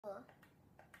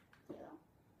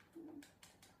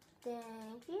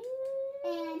Thank you.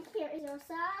 And here is your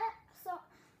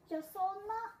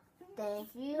Soma. Thank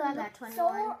you. I got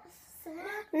 21.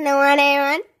 No one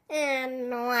on. And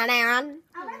no one on.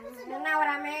 Know what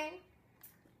I mean?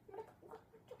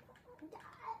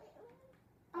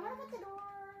 I'm gonna put the door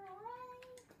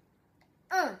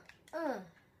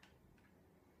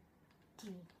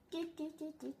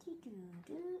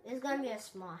It's gonna be a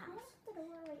small I'm gonna house. put the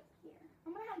door right here.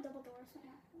 I'm gonna have double doors right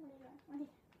now. What are you doing?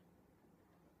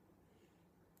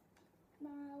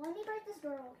 Let me break this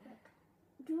door real quick.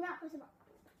 Do not push it up.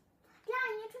 Yeah,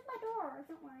 you took my door.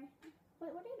 Don't worry.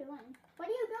 Wait, what are you doing? What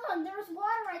are you doing? There's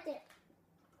water right there.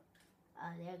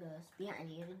 Oh, there it goes. Behind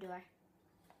you, the door.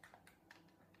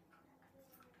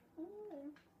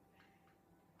 Ooh.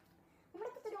 I'm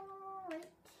gonna put the door right.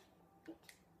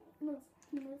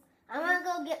 Move. I'm gonna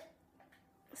go get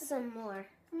some more.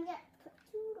 I'm gonna put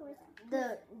 2 doors in. The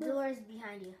door's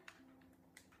behind you.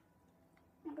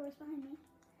 My door's behind me.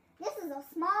 This is a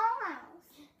small house.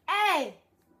 Hey!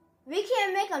 We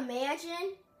can't make a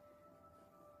mansion.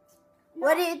 No,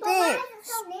 What do you but why think? is it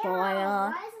so narrow?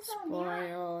 Spoiled. Why is it so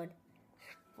narrow?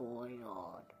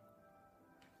 Spoiled.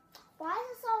 Why is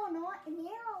it so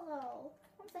narrow though?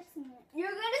 I'm fixing it.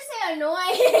 You're gonna say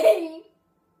annoying.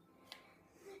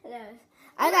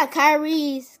 I got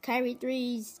Kyrie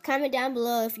 3s. Comment down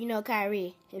below if you know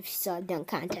Kyrie. If you saw a dunk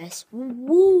contest.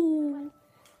 Woo!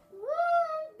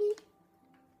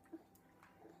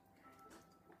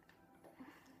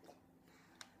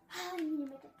 I need to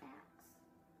make an axe.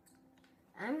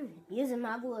 I'm using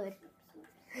my wood.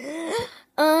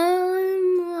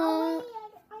 Oh, wait,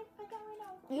 I got rid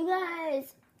of You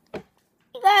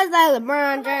guys like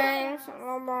LeBron James?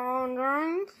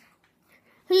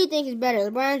 Who do you think is better,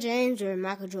 LeBron James or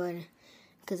Michael Jordan?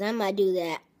 Because I might do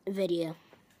that video.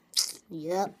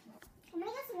 Yep. I'm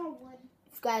gonna get some more wood.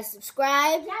 If you guys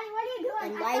subscribe Johnny, what are you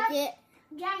doing? and like it.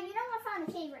 Johnny, you know I found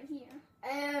a cave right here.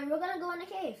 And we're gonna go in the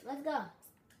cave. Let's go.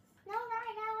 No, not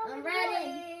right now. I'm Let's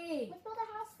ready. build a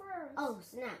house first. Oh,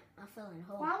 snap. I fell in a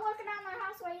hole. While I'm working on my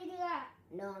house, why you do that?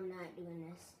 No, I'm not doing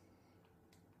this.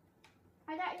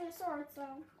 I got you a sword,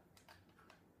 so.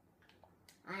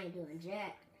 I ain't doing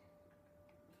jack.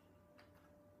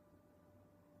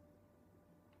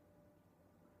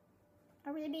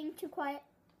 Are we being too quiet?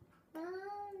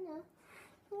 No.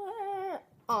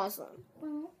 Awesome.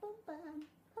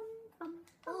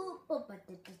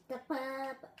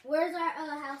 Where's our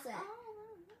house at?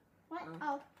 What?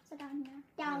 Oh, so down here.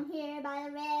 Down here by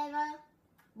the river.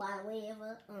 By the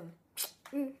river.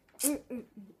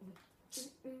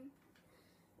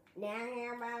 Down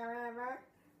here by the river.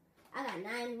 I got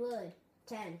 9 wood.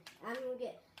 10. I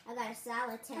got a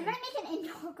solid 10. I'm gonna make an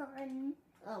indoor garden.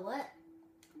 Oh, what?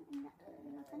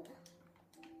 Nothing.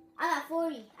 I got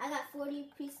 40. I got 40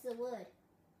 pieces of wood.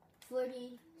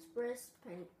 40 spruce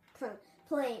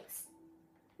planks.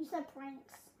 You said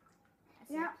pranks.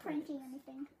 You're not pranking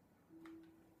anything.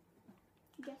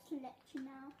 Just to let you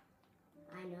know.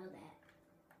 I know that.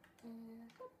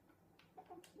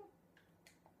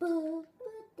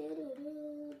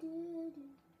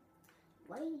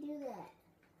 Why do you do that?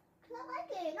 Cause I like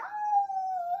it. No.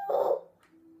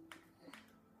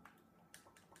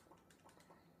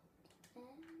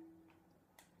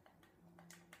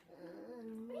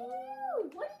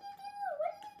 What did you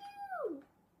do?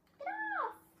 Get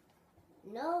off!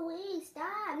 No, wait,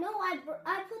 stop. No, I put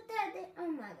that there.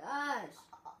 Oh my gosh.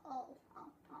 Oh.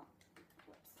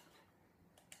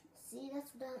 See,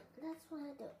 that's what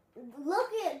I do. Look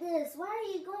at this. Why are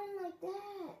you going like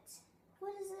that?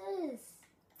 What is this?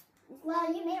 Well,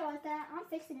 you made it like that. I'm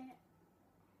fixing it.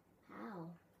 How?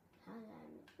 How did I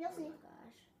make it? You'll Oh see. my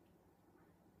gosh.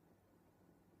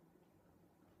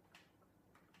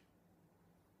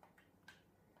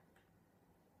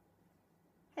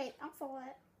 Hey, I saw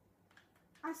it.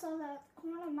 I saw the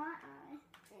corner of my eye.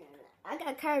 I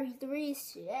got Kyrie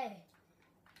 3s today.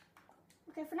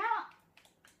 Okay, for now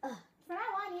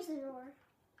on, use the door.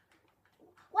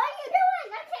 What are you doing?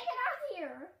 I can't get out of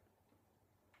here.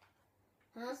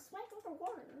 Huh? Just went through the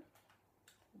water.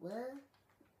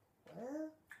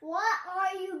 What? What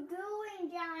are you doing,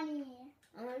 Johnny?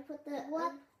 I'm gonna put the.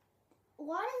 What?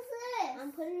 What is this?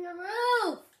 I'm putting the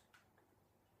roof.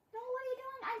 No, what are you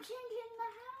doing? I'm changing the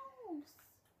house.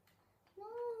 No.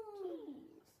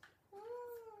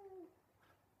 Jeez.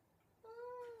 I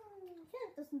feel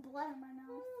like there's some blood in my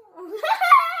mouth.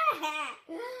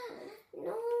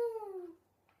 No.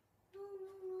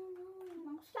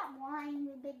 No, stop whining,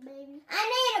 you big baby. I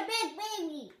need a big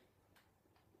baby.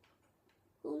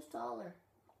 Who's taller?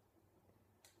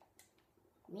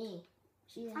 Me.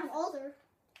 I'm older.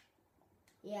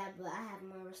 Yeah, but I have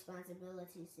more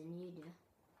responsibilities than you do.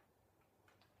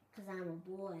 Because I'm a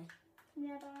boy.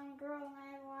 Yeah, but I'm a girl and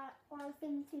I have a lot of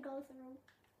things to go through.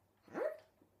 Huh?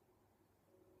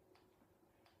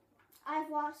 I've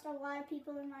lost a lot of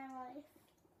people in my life.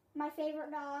 My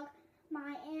favorite dog,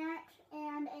 my aunt,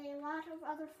 and a lot of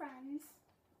other friends.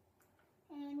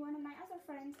 And one of my other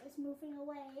friends is moving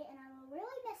away, and I will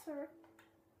really miss her.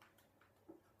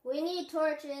 We need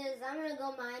torches. I'm going to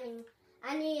go mining.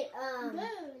 I need,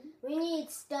 Dude. we need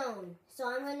stone. So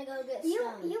I'm going to go get You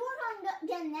stone. work on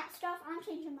getting that stuff. I'm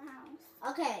changing the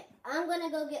house. Okay, I'm going to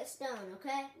go get stone,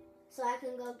 okay? So I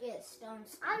can go get stone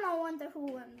stuff. I'm the one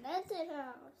who invented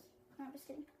house. No, I'm just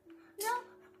kidding. No.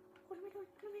 What am I doing?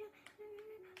 What am I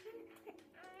doing?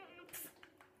 Oops.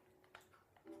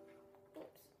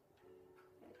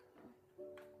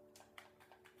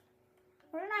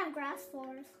 We're gonna have grass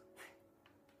floors.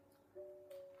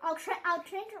 I'll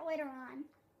change it later on.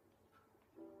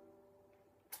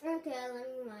 Okay, let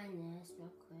me mine this real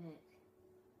quick.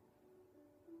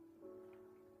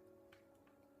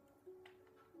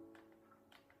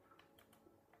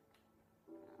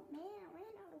 Oh man, I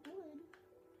ran out of wood.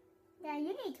 Yeah,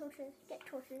 you need torches. Get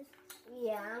torches.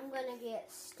 Yeah, I'm going to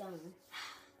get stone.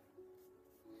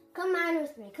 Come mine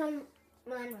with me. Come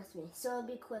mine with me. So it'll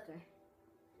be quicker.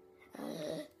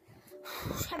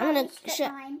 I'm gonna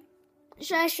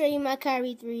should I show you my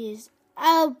Kyrie 3s?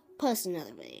 I'll post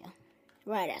another video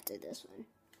right after this one.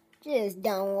 Just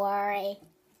don't worry.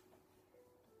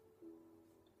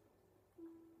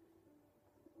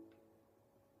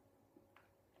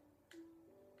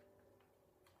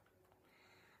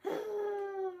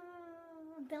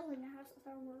 Building a house is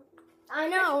hard work. I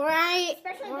know, right?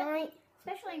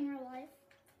 Especially in real life.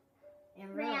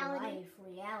 In real Reality. life,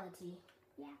 reality.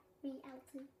 Yeah,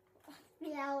 reality.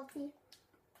 Reality.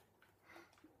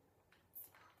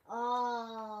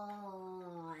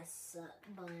 Oh, I suck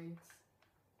buns.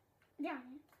 Yeah.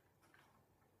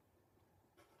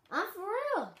 I'm for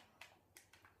real.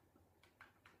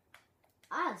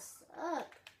 I suck.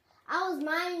 I was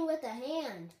mining with a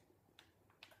hand.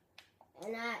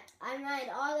 And I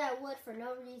mined all that wood for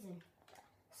no reason.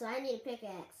 So I need a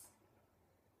pickaxe.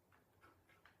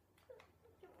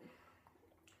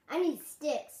 I need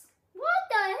sticks. What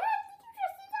the heck? Did you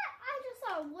just see that? I just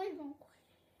saw a wood one.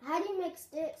 How do you make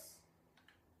sticks?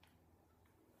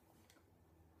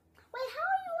 Wait, how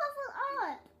are you leveled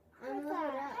up? I'm Like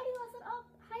leveled that? up. How do you level up?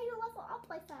 How do you level up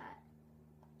like that?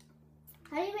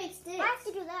 How do you make sticks? I have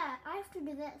to do that. I have to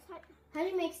do this. How do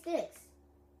you make sticks?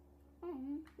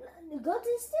 Go to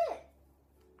the stick.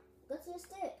 Go to the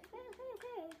stick.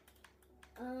 Okay.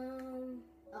 Oh,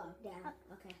 down.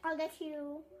 Okay. I'll get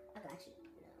you. I got you.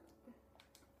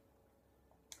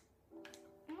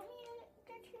 No. Let me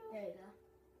get you. There you go.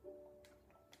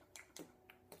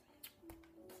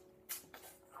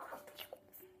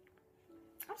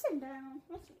 I'm sitting down.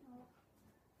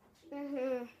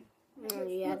 Oh,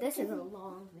 yeah, this is a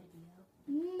long video.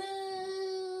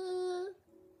 Moo.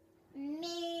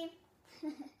 Me. I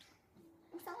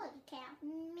sound like a cow.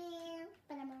 Me.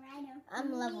 But I'm a rhino. I'm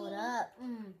leveled up. I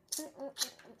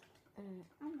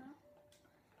don't know.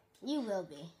 You will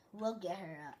be. We'll get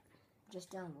her up.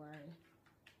 Just don't worry.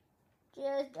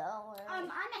 Just don't worry. I'm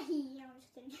a he. I'm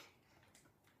just kidding.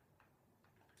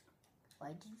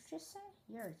 What did you just say?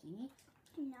 You're a he?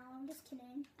 No, I'm just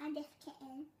kidding. I'm just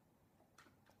kidding.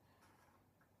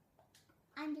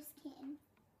 I'm just kidding.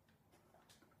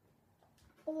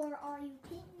 Or are you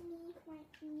kidding me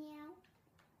right now?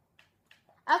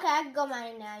 Okay, I can go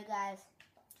mining now, you guys.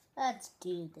 Let's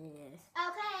do this.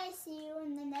 Okay, see you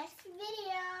in the next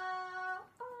video.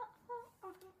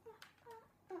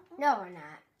 No, we're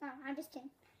not. No, I'm just kidding.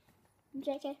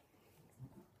 JK.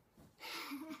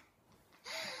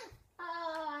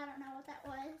 Oh, I don't know what that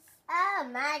was. Oh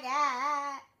my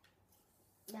god.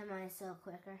 That mine's so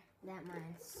quicker. That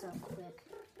mine's so quick.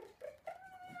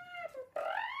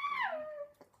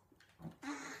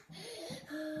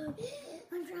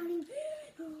 I'm drowning.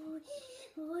 Oh,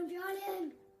 I'm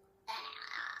drowning.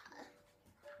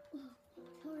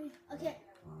 Sorry. Okay.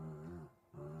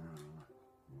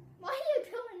 What are you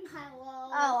doing, Kylo?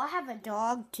 Oh, I have a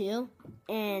dog too.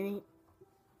 And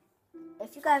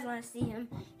if you guys want to see him,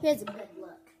 here's a good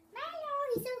look. Milo,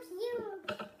 he's so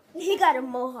cute. He got a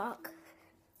mohawk.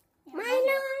 Yeah,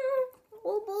 Milo!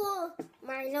 Oh, boy.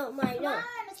 Milo. Come on,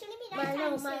 it's gonna be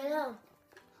nighttime soon. Milo.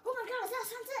 Oh my god, is that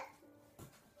sunset?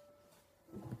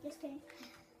 Just kidding.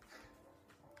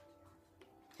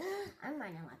 I'm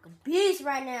mining like a beast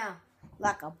right now.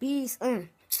 Like a beast. Now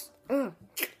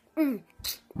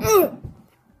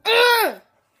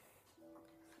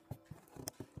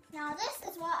this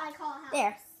is what I call a house.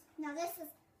 There. Now this is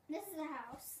a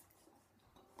house.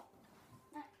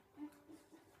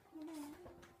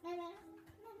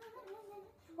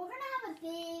 We're gonna have a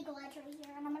big ledge right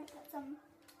here, and I'm gonna put some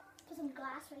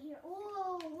glass right here.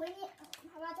 Ooh, by the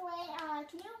way,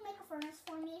 can you make a furnace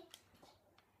for me?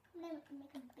 I'm gonna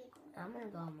make a big one. I'm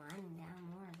gonna go mining down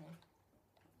more then.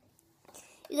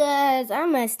 You guys,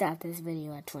 I'm gonna stop this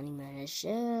video at 20 minutes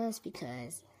just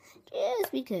because.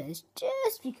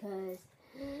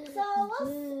 So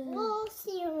we'll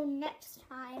see you next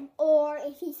time, or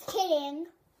if he's kidding.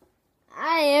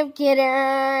 I am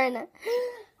kidding.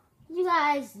 You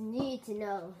guys need to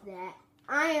know that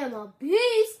I am a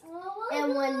beast,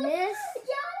 and when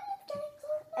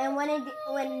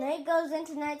it goes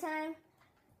into nighttime,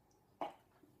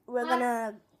 we're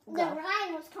gonna The go.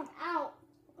 rhinos come out.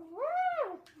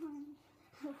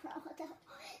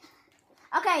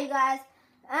 Okay, you guys,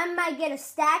 I might get a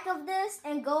stack of this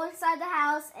and go inside the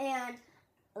house and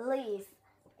leave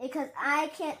because I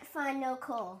can't find no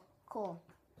coal.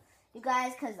 You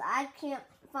guys, because I can't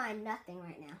find nothing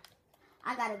right now.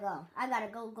 I gotta go.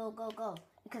 Go.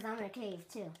 Because I'm in a cave,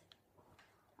 too.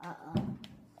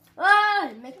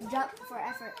 Oh, make the jump for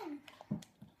effort.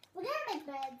 We're gonna make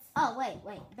beds. Oh, wait.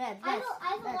 Beds. I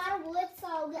have a lot of wood,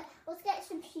 so let's get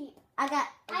some sheep. I got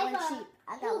one sheep.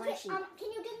 Can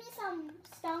you give me some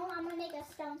stone? I'm gonna make a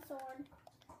stone sword.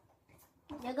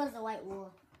 There goes the white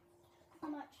wool. How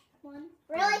much? One?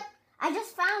 Really? I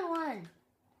just found one.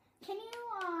 Can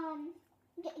you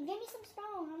give me some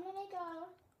stone? I'm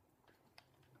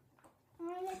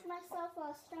gonna make myself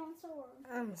a stone sword.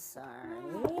 I'm sorry.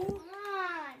 Come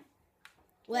on.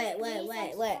 Wait.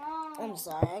 I'm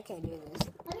sorry, I can't do this.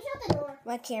 Let me shut the door.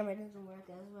 My camera doesn't work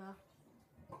as well.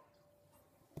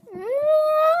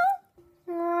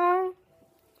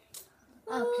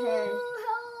 Okay.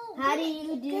 How do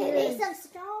you do Give me this? some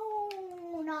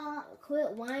stone.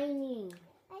 Quit whining.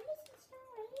 I need some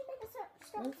stone. I need to make a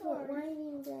stone Quit sword.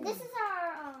 whining then. This is our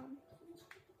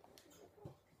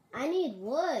I need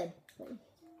wood.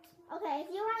 Okay, if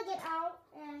you want to get out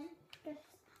and just,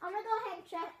 I'm gonna go ahead and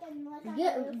check and look.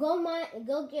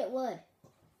 Go get wood.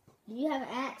 Do you have an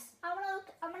axe? I'm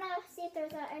gonna see if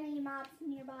there's any mobs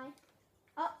nearby.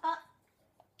 I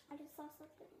just saw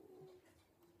something.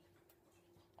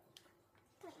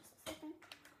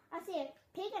 I see a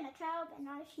pig and a cow, but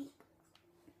not a sheep.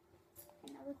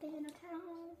 Another pig and a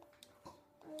cow.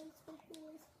 Where's the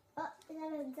fishes? Oh, is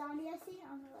that a zombie I see?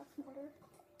 Oh no, that's mortar.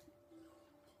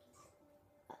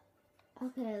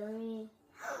 Okay, let me.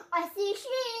 I see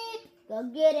sheep. Go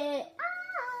get it.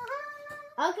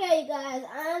 Ah. Okay, you guys,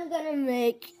 I'm gonna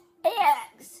make an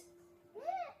axe.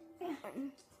 Hey,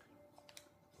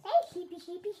 sheepy,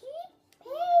 sheep. Hey,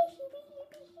 sheepy.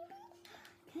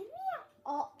 Come here.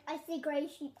 Oh, I see gray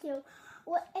sheep too.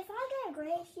 What if I get a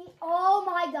gray sheep? Oh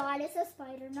my God, it's a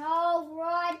spider. No,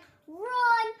 run.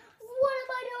 What am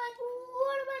I doing?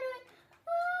 Ah.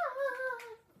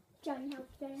 Johnny, help.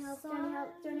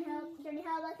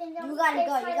 I think You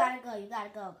gotta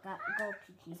go. Go,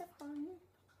 Kiki. Is it following me?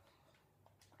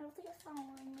 I don't think it's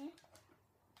following me.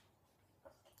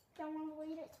 Don't want to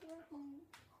lead it to your home.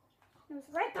 It was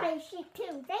right by a sheep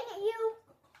too. Dang it, you!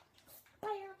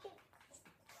 Spider.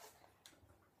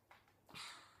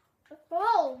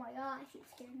 Oh my gosh, you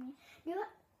scared me. Do you have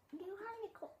any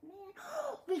coal? Man,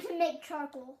 we can make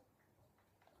charcoal.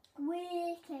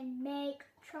 We can make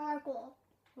charcoal.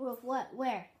 With what?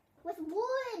 Where? With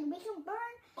wood. We can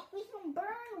burn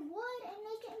wood and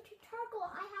make it into charcoal.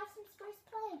 I have some spiced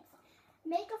planks.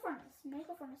 Make a furnace.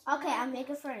 Okay, I'll make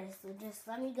a furnace. So just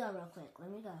let me go real quick. Let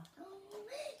me go.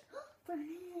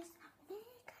 Furnace.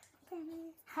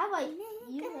 How about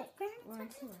you make one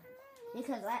too?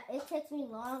 Because it takes me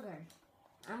longer.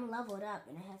 I'm leveled up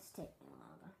and it has to take me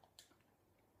longer.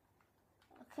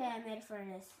 Okay, I made a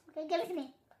furnace. Okay, give it to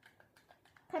me.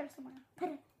 Put it somewhere.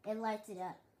 It lights it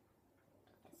up.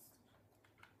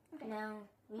 Okay. Now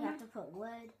we have to put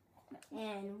wood.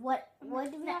 And what do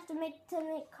we have to make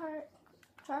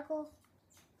charcoal?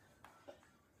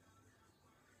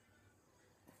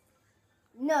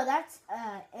 No, that's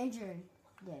engine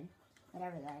did.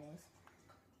 Whatever that is.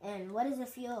 And what is the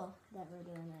fuel that we're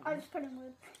doing right now? I'm just putting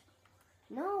wood.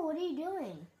 No, what are you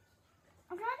doing?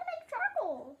 I'm trying to make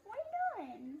charcoal. What are you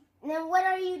doing? Then what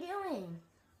are you doing?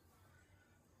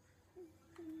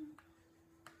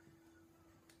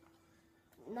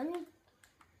 Let me.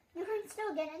 You can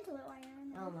still get into it while you're in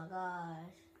there. Oh my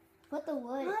gosh. Put the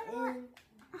wood in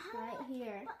right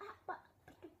here.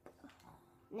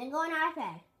 And then go on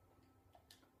iPad.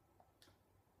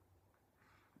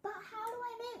 But how do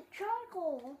I make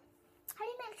charcoal? How do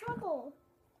you make charcoal?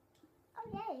 Oh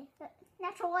yay.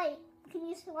 Natural light. You can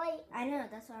use light. I know,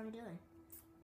 that's what I'm doing.